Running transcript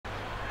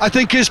I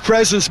think his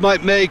presence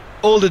might make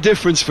all the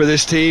difference for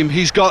this team.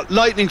 He's got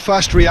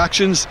lightning-fast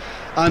reactions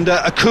and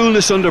a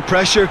coolness under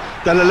pressure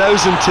that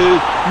allows him to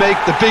make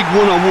the big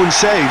one-on-one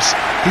saves.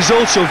 He's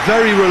also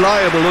very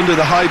reliable under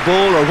the high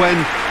ball or when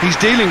he's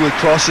dealing with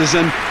crosses,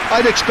 and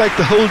I'd expect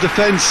the whole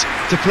defence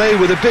to play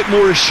with a bit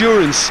more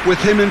assurance with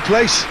him in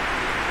place.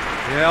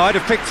 Yeah, I'd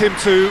have picked him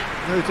too.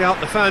 No doubt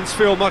the fans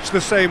feel much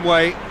the same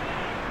way.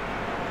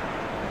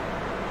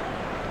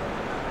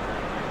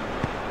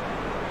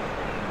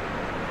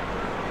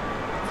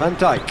 Van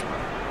Dijk.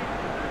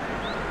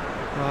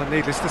 Oh,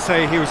 needless to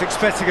say, he was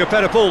expecting a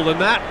better ball than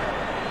that.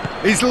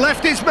 He's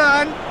left his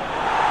man.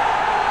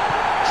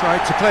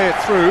 Tried to play it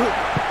through.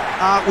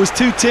 Was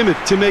too timid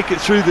to make it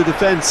through the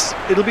defence.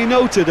 It'll be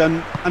noted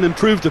and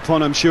improved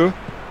upon, I'm sure.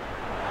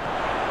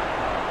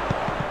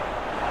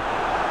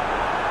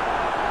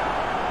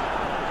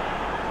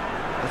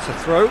 That's a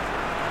throw.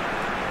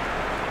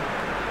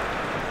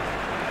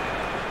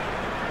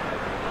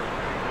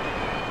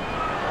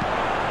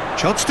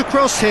 Chance to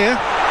cross here.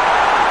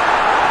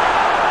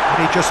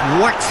 And he just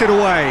whacks it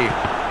away.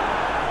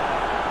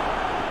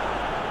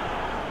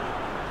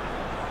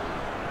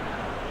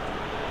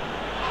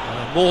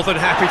 More than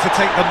happy to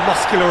take the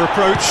muscular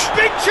approach.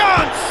 Big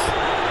chance!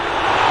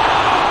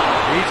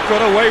 He's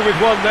got away with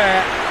one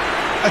there.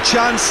 A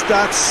chance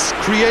that's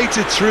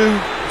created through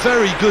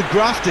very good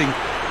grafting.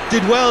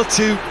 Did well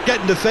to get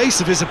in the face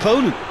of his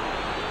opponent.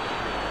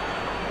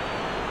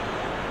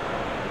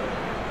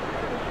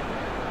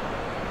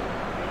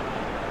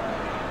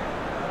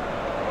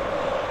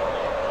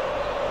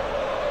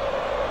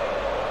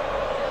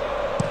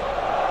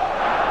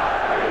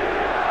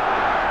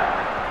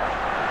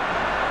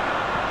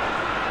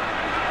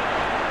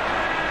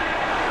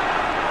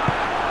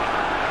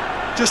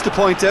 Just to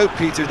point out,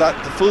 Peter,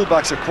 that the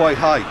fullbacks are quite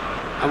high.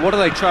 And what do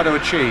they try to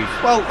achieve?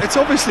 Well, it's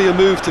obviously a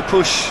move to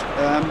push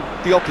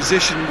the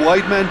opposition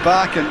wide men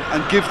back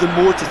and give them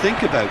more to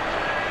think about.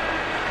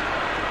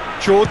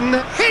 Jordan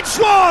hits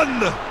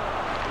one!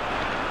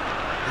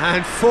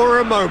 And for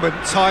a moment,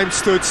 time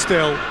stood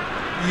still.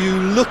 You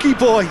lucky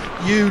boy,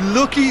 you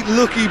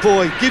lucky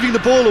boy. Giving the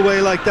ball away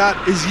like that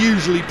is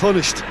usually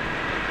punished.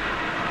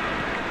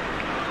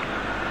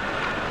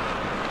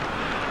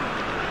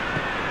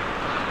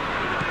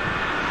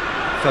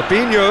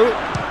 Fabinho,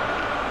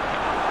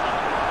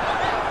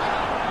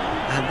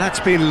 and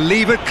that's been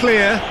levered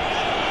clear.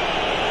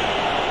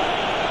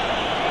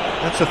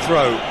 That's a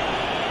throw.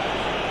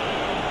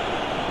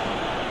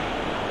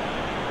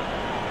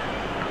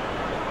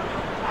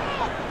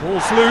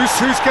 Ball's loose,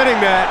 who's getting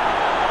there?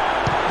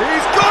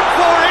 He's gone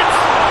for it!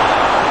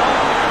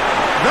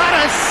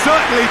 That has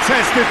certainly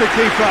tested the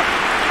keeper.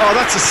 Oh,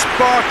 that's a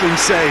sparkling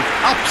save,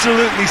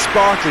 absolutely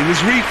sparkling.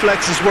 His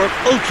reflexes work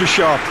ultra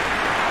sharp.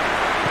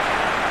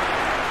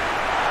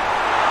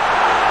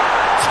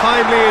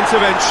 Timely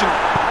intervention,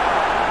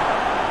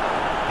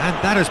 and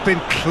that has been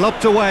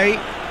clubbed away.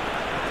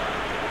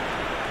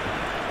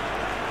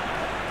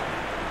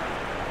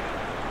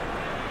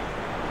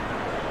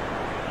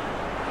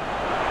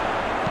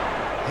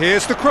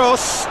 Here's the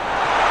cross.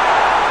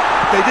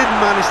 They didn't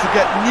manage to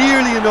get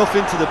nearly enough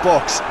into the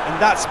box,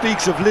 and that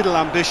speaks of little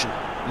ambition.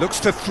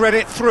 Looks to thread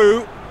it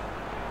through.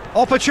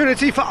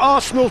 Opportunity for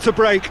Arsenal to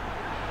break.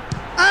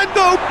 And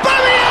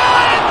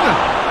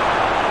Aubameyang!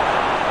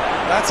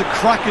 That's a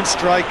cracking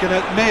strike, and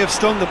it may have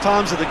stung the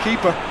palms of the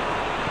keeper.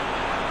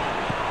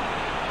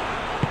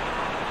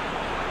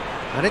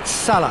 And it's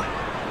Salah.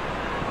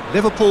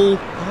 Liverpool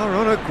are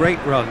on a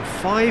great run,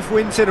 5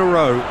 wins in a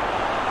row.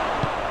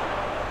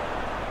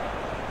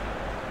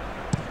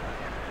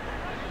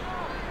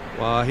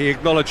 Well, he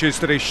acknowledges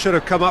that he should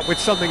have come up with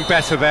something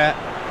better there.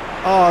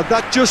 Oh,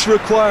 that just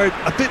required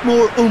a bit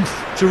more oomph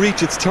to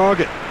reach its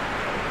target.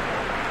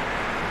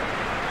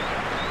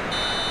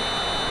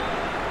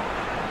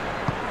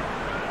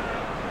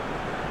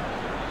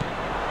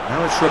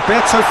 Now it's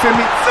Roberto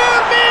Firmino!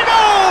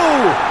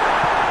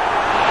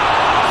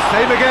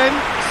 Same again,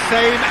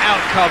 same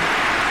outcome.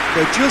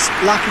 They're just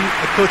lacking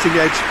a cutting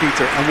edge,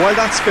 Peter, and while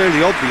that's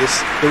fairly obvious,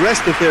 the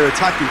rest of their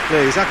attacking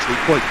play is actually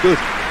quite good.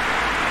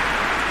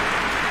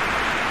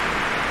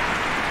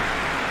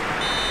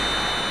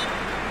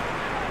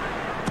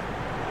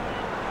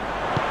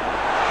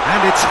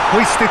 And it's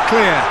hoisted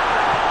clear.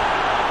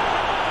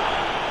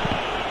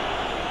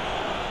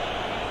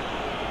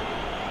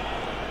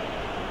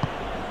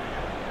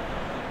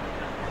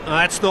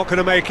 That's not going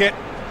to make it.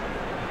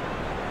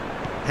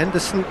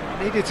 Henderson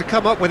needed to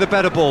come up with a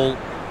better ball.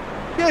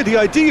 Yeah, the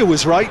idea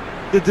was right.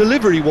 The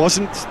delivery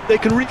wasn't. They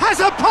can has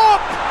a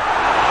pop!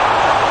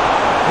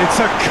 It's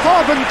a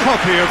carbon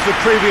copy of the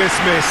previous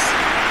miss.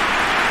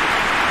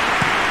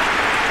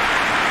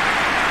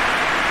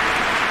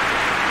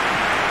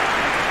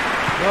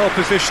 Well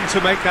positioned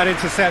to make that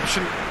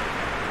interception.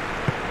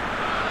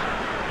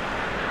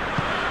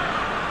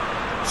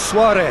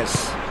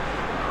 Suarez.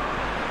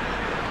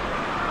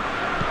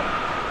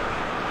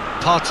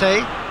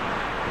 Partey.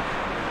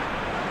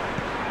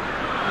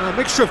 A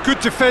mixture of good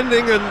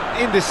defending and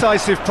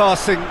indecisive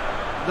passing.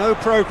 No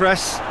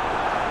progress.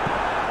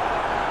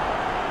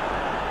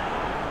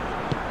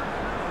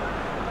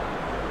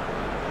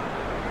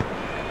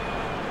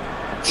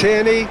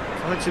 Tierney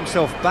finds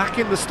himself back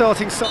in the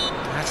starting side.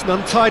 That's an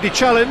untidy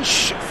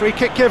challenge. Free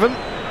kick given.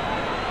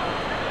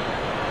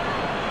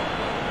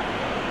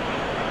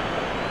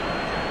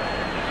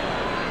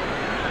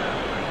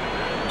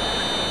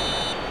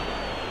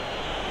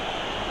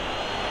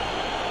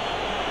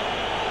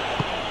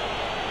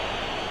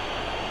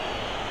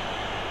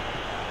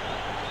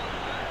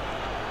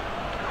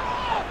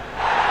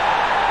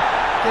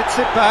 Gets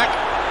it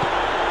back.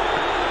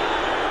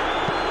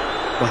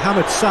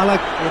 Mohamed Salah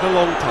with a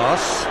long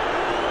pass.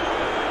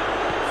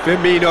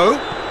 Firmino.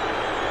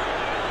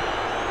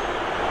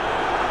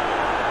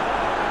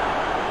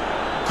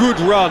 Good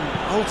run,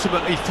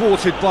 ultimately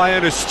thwarted by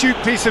an astute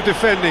piece of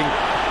defending.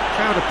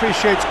 Crowd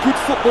appreciates good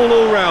football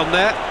all round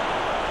there.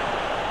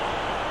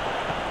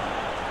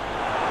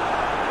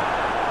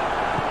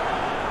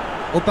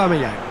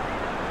 Aubameyang.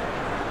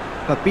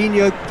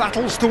 Fabinho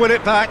battles to win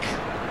it back.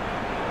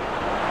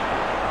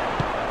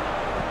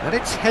 And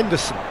it's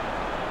Henderson.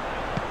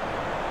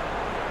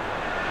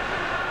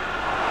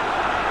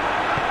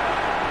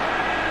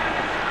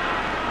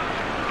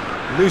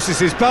 Loses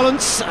his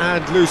balance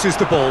and loses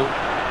the ball.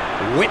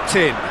 Whipped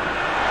in.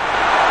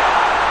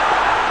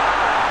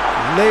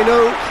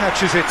 Leno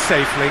catches it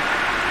safely.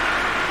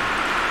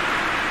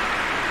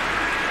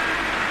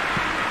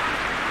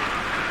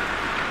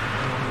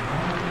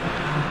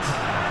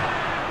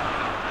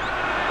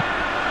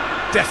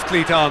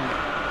 Deftly done.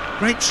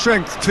 Great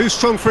strength, too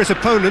strong for his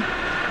opponent.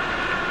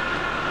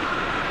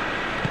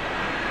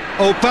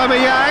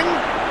 Aubameyang.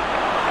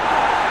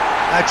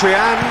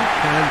 Adrian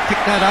can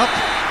pick that up.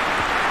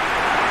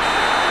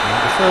 And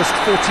the first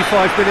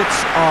 45 minutes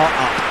are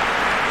up.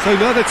 So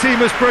neither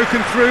team has broken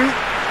through,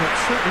 but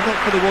certainly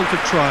not for the want of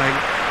trying.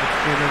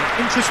 It's been an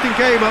interesting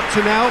game up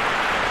to now,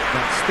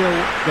 but still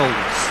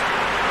goalless.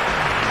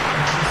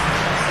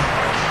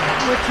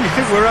 What do you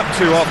think we're up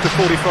to after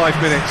 45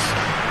 minutes?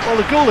 Well,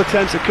 the goal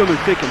attempts are coming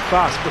thick and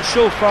fast, but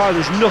so far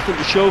there's nothing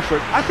to show for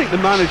it. I think the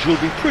manager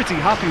will be pretty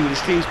happy with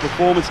his team's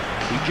performance.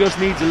 He just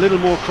needs a little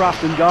more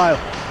craft and guile.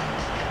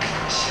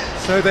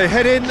 So they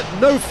head in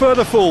no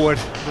further forward.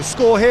 The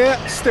score here,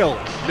 still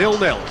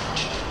 0-0.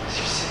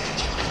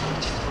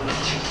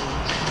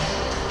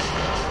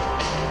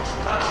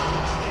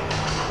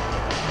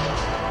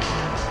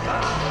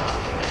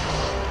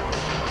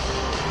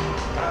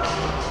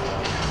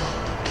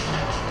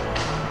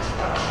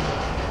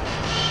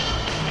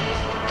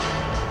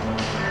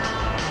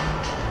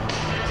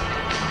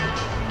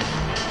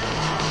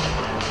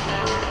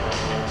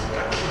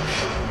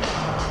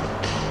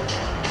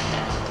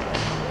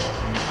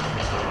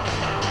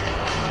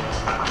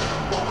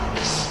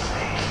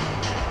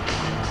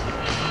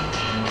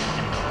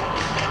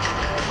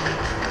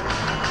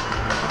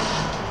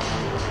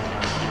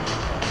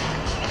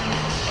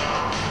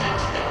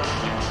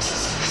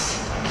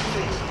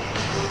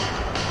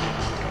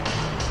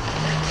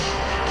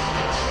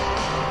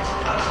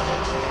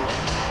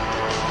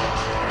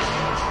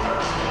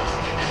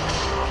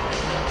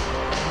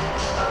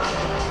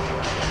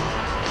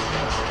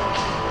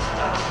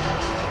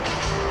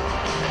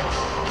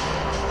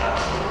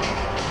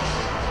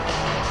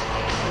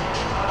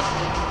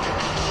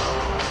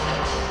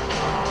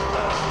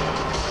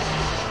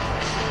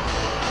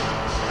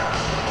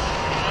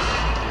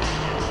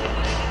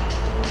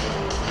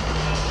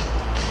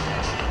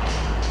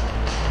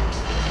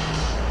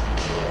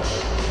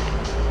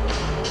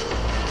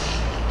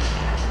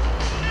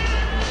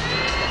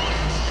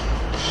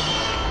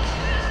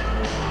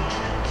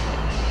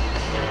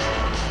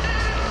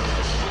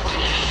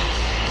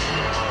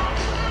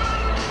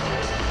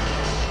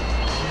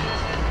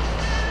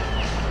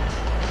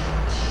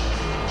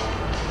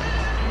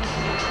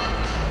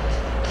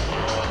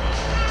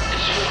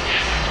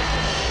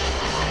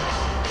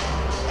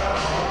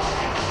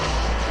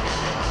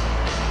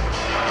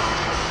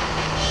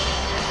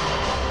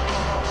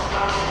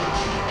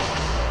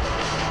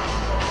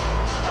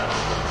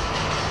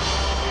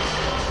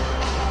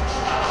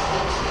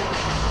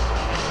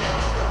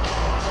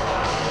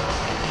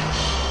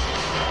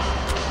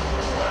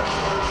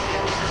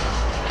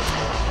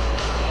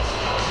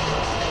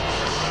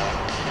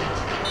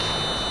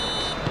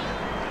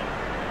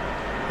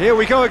 Here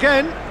we go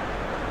again.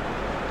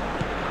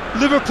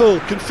 Liverpool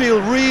can feel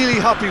really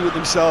happy with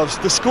themselves.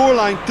 The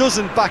scoreline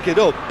doesn't back it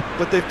up,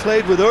 but they've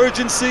played with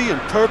urgency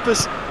and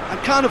purpose and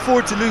can't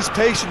afford to lose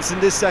patience in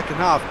this second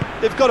half.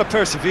 They've got to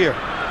persevere.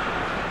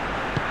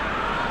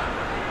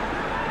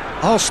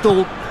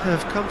 Arsenal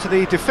have come to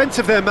the defence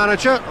of their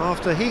manager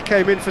after he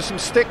came in for some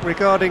stick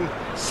regarding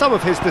some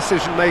of his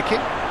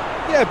decision-making.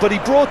 Yeah, but he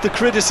brought the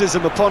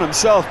criticism upon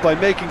himself by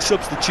making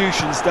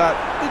substitutions that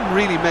didn't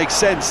really make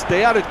sense.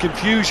 They added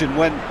confusion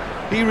when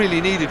he really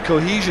needed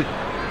cohesion.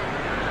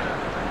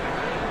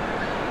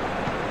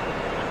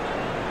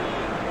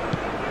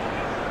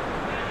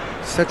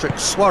 Cedric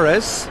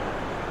Suarez.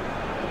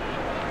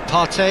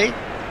 Partey.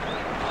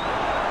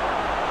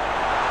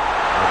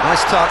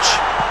 Nice touch.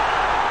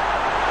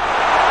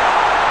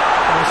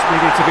 Just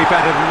needed to be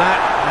better than that,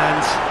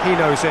 and he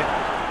knows it.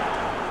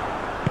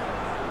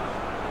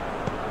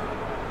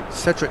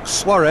 Cedric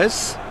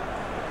Suarez.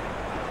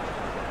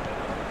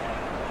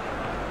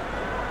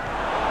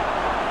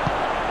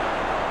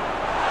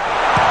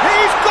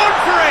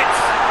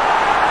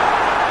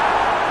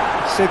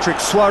 Cedric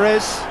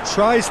Suarez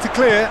tries to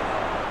clear.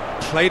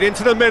 Played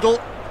into the middle.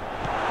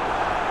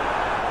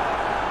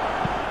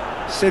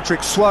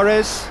 Cedric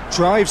Suarez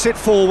drives it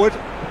forward.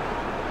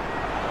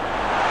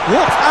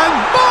 What? And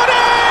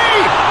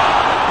Mane!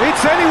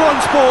 It's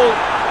anyone's ball.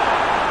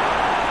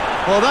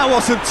 Well, that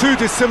wasn't too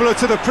dissimilar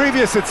to the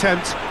previous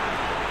attempt.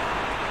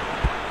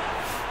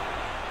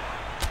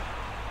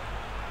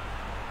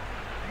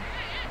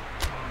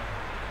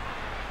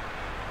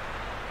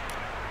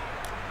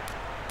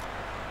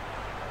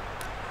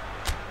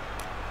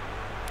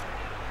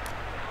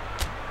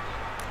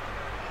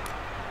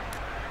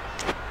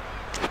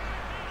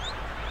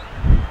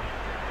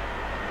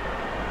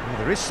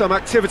 There is some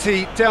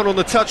activity down on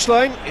the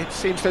touchline. It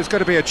seems there's going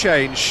to be a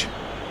change.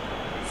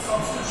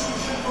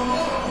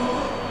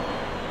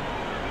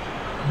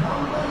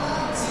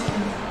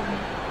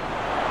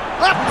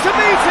 Up to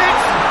meet it!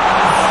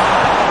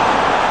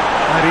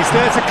 And he's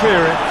there to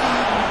clear it.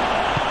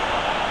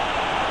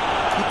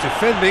 Good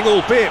defending,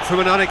 albeit from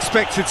an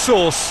unexpected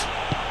source.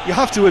 You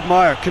have to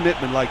admire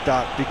commitment like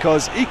that,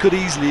 because he could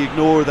easily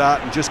ignore that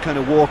and just kind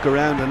of walk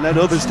around and let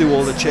others do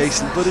all the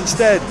chasing, but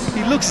instead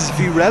he looks as if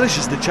he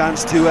relishes the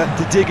chance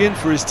to dig in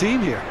for his team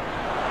here.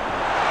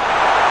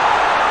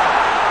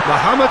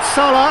 Mohamed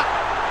Salah,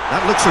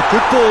 that looks a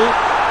good ball.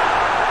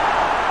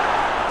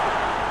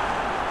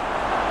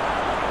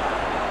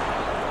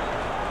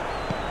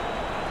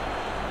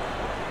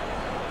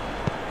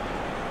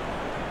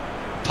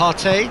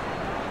 Partey.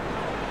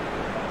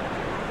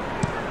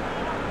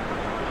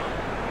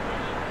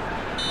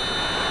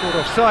 Caught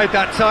offside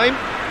that time.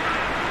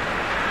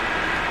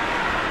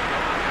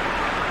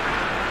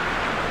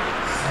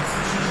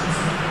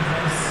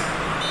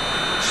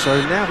 So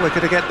now we're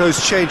going to get those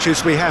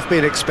changes we have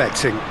been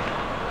expecting.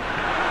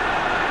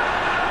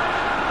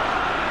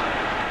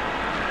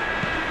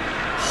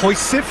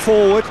 Hoists it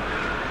forward.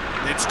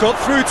 It's got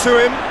through to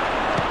him.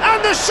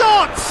 And the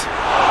shot!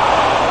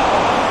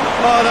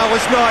 Oh, that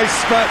was nice,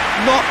 but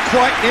not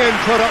quite the end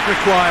product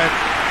required.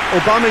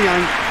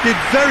 Aubameyang did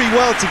very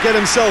well to get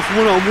himself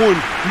one-on-one.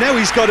 Now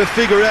he's got to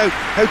figure out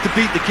how to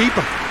beat the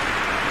keeper.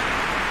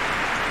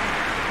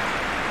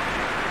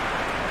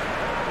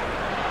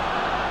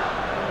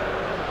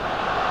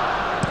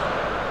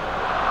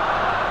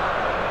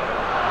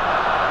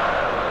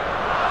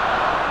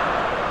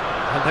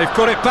 And they've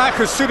got it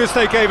back as soon as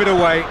they gave it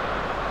away.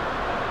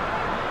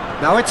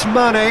 Now it's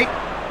Mane.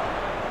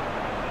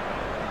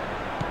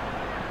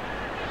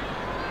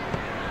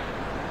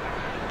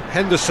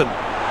 Henderson.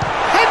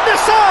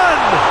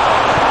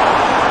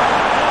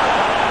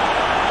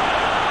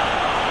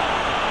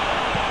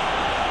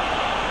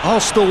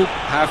 Arsenal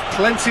have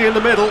plenty in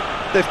the middle.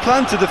 They've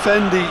planned to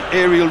defend the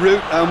aerial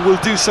route and will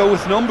do so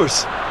with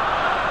numbers.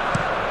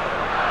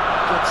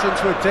 Gets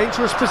into a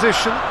dangerous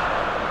position.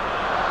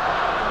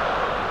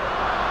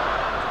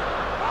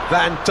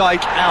 Van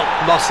Dijk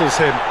out-muscles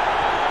him.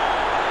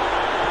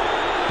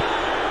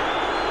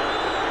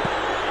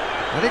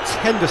 And it's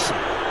Henderson.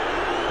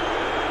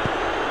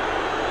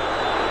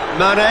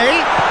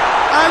 Mane!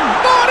 And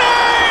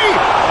Mane!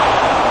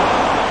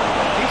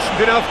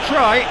 Decent enough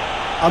try.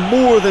 A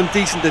more than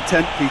decent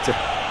attempt, Peter.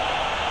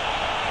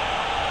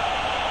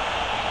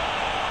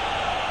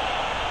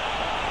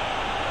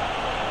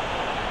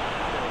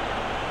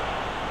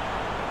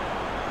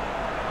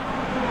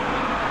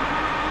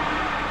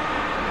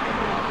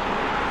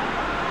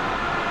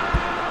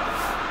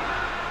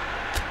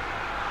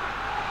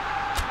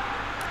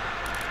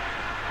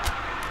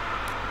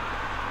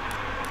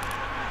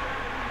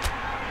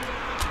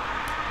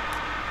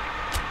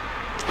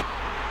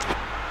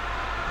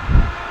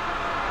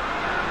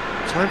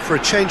 Time for a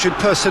change in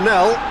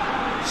personnel,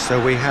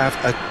 so we have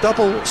a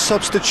double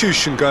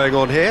substitution going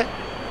on here.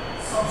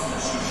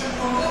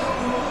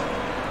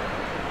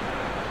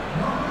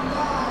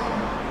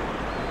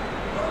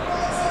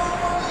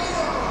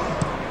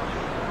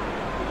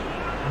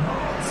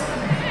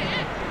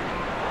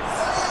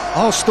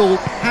 Arsenal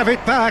have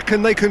it back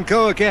and they can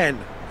go again.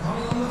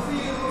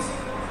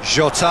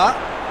 Jota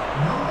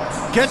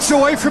gets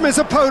away from his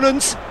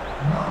opponents.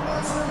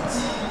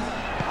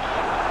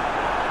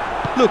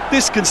 Look,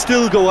 this can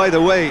still go either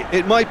way.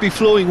 It might be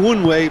flowing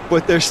one way,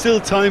 but there's still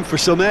time for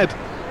some ebb.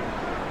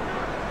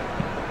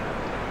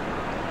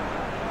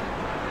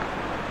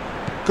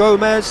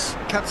 Gomez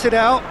cuts it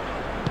out.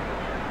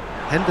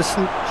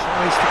 Henderson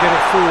tries to get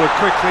it forward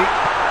quickly.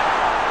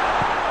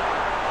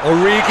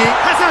 Origi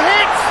has a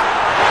hit!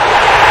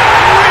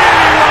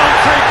 Really well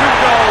taken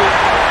goal.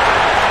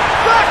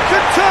 That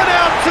could turn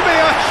out to be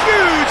a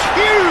huge,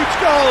 huge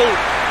goal.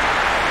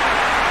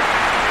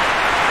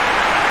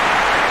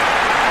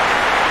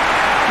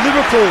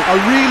 Liverpool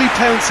are really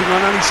pouncing on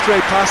any stray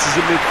passes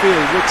in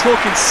midfield. We're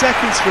talking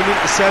seconds from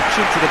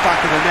interception to the back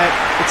of the net.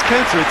 It's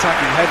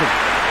counter-attacking heaven.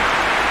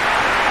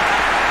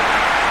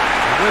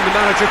 And when the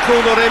manager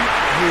called on him,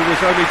 he was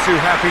only too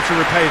happy to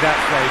repay that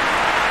favour.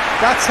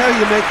 That's how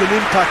you make an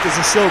impact as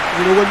a sub.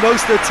 You know, when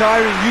most are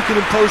tiring, you can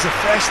impose a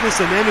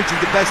freshness and energy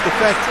to best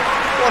effect.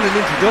 What an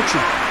introduction.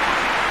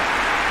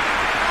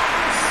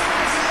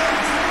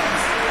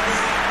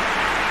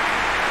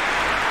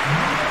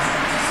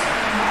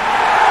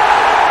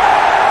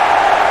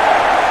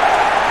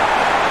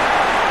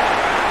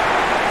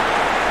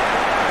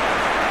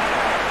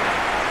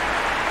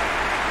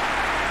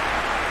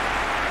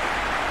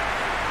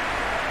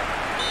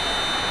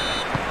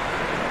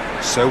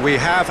 So we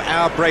have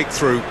our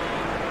breakthrough.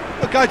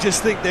 Look, I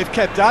just think they've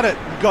kept at it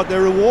and got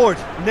their reward.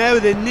 Now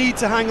they need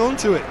to hang on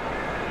to it.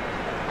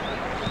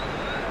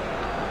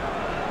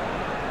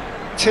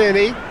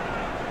 Tierney.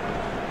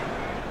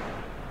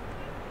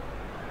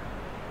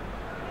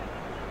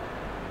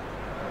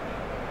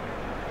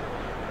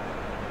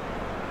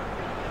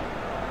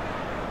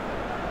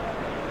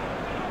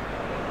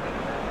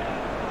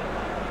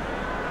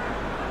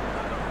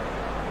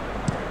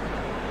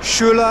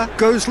 Schuller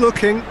goes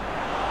looking.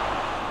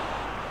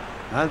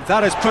 And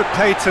that has put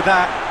paid to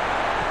that.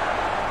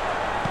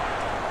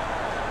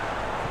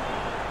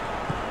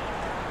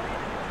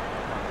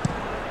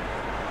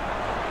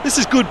 This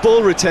is good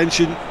ball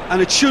retention,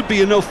 and it should be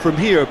enough from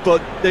here,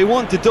 but they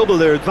want to double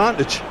their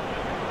advantage.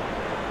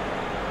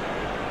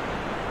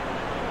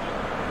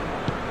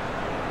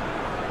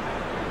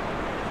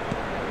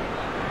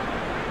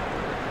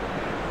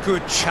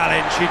 Good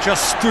challenge, he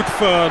just stood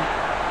firm.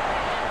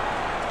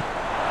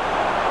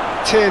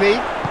 Tierney.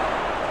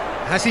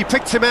 Has he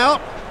picked him out?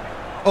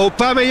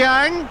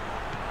 Aubameyang.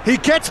 He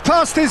gets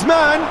past his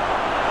man.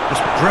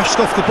 Just brushed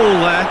off the ball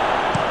there.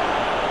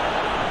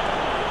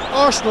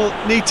 Arsenal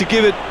need to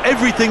give it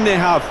everything they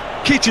have,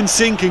 kitchen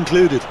sink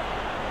included.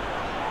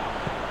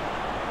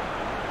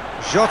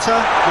 Jota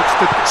looks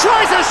to...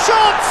 tries a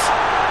shot!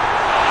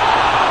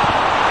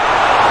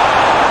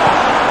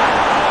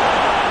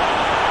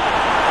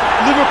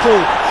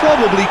 Liverpool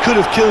probably could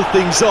have killed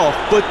things off,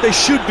 but they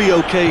should be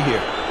okay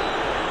here.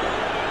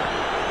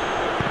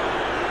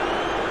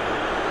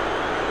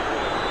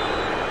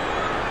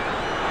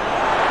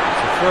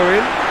 Throw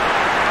in.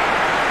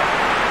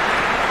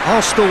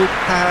 Arsenal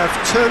have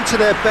turned to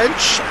their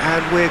bench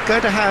and we're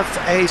going to have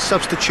a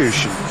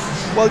substitution.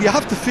 Well, you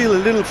have to feel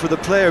a little for the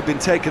player being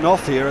taken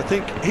off here. I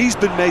think he's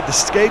been made the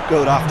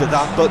scapegoat after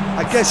that, but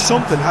I guess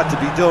something had to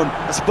be done.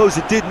 I suppose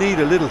it did need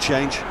a little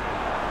change.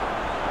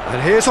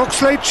 And here's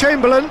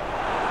Oxlade-Chamberlain.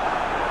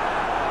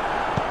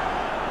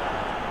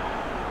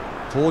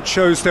 Board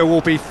shows there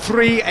will be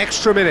 3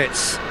 extra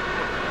minutes.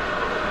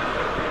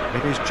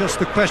 It is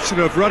just a question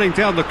of running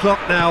down the clock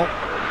now.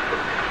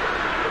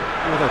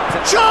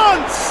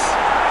 Chance!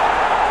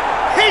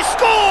 He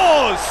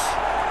scores!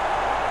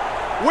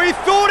 We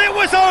thought it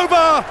was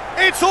over!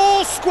 It's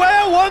all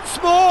square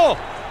once more!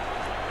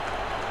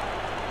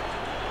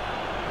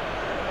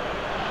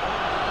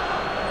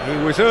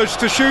 He was urged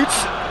to shoot,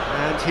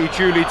 and he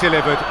duly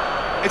delivered.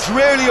 It's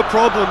rarely a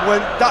problem when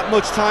that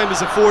much time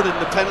is afforded in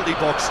the penalty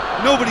box.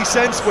 Nobody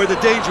sensed where the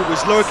danger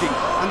was lurking,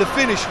 and the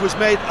finish was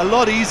made a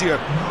lot easier.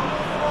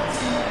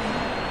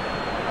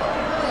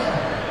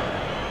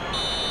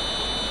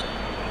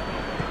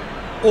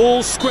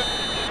 All square.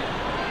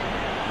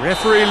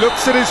 Referee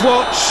looks at his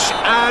watch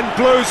and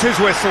blows his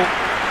whistle.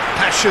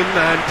 Passion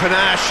and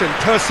panache and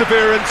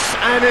perseverance,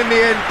 and in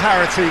the end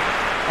parity.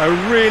 A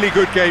really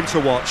good game to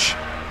watch.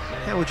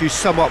 How would you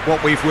sum up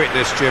what we've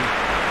witnessed, Jim?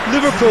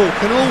 Liverpool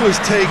can always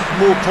take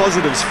more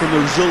positives from a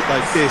result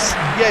like this.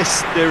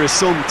 Yes, there is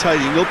some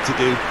tidying up to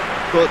do,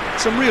 but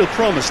some real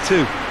promise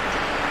too.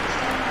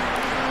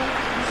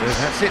 So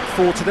that's it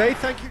for today.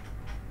 Thank you.